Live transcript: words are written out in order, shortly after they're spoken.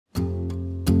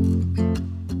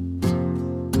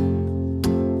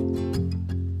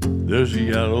There's a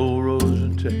yellow rose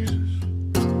in Texas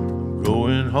I'm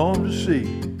going home to see.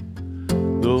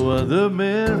 Though other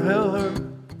men held her,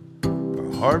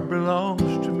 her heart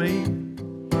belongs to me.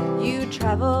 You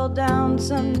traveled down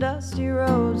some dusty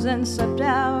roads and slept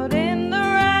out in the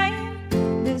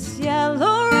rain. This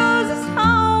yellow rose is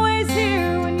always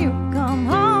here when you come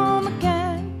home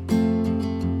again.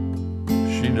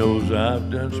 She knows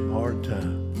I've done some hard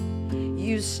time.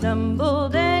 You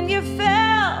stumbled and you fell.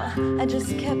 I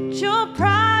just kept your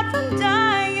pride from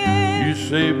dying. You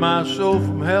saved my soul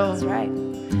from hell. That's right.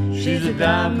 She's a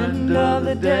diamond of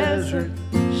the desert.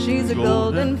 She's a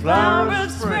golden flower of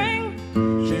spring.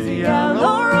 She's a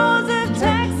yellow rose of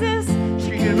Texas.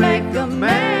 She can make a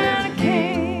man a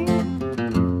king.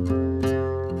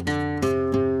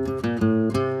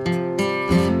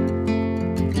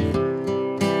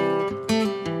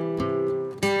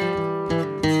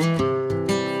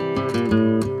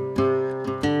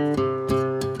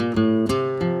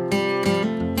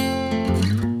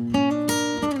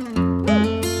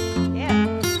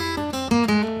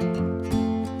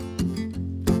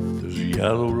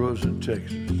 Yellow rose in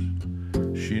Texas,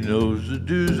 she knows the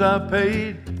dues I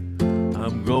paid.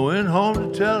 I'm going home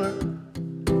to tell her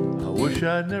I wish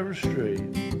I'd never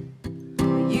strayed.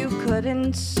 You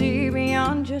couldn't see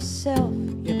beyond yourself,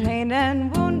 your pain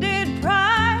and wounded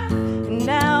pride. And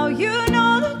now you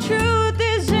know the truth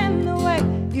is in the way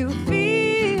you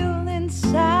feel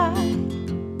inside.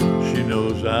 She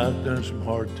knows I've done some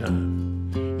hard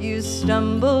time. You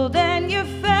stumbled and you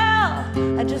fell.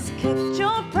 I just kept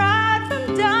your pride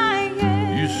from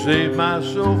dying. You saved my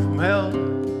soul from hell.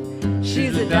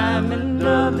 She's a diamond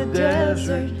of the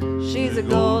desert. She's a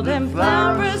golden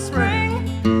flower of spring.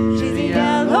 She's a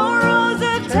yellow rose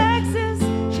of Texas.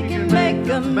 She can make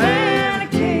a man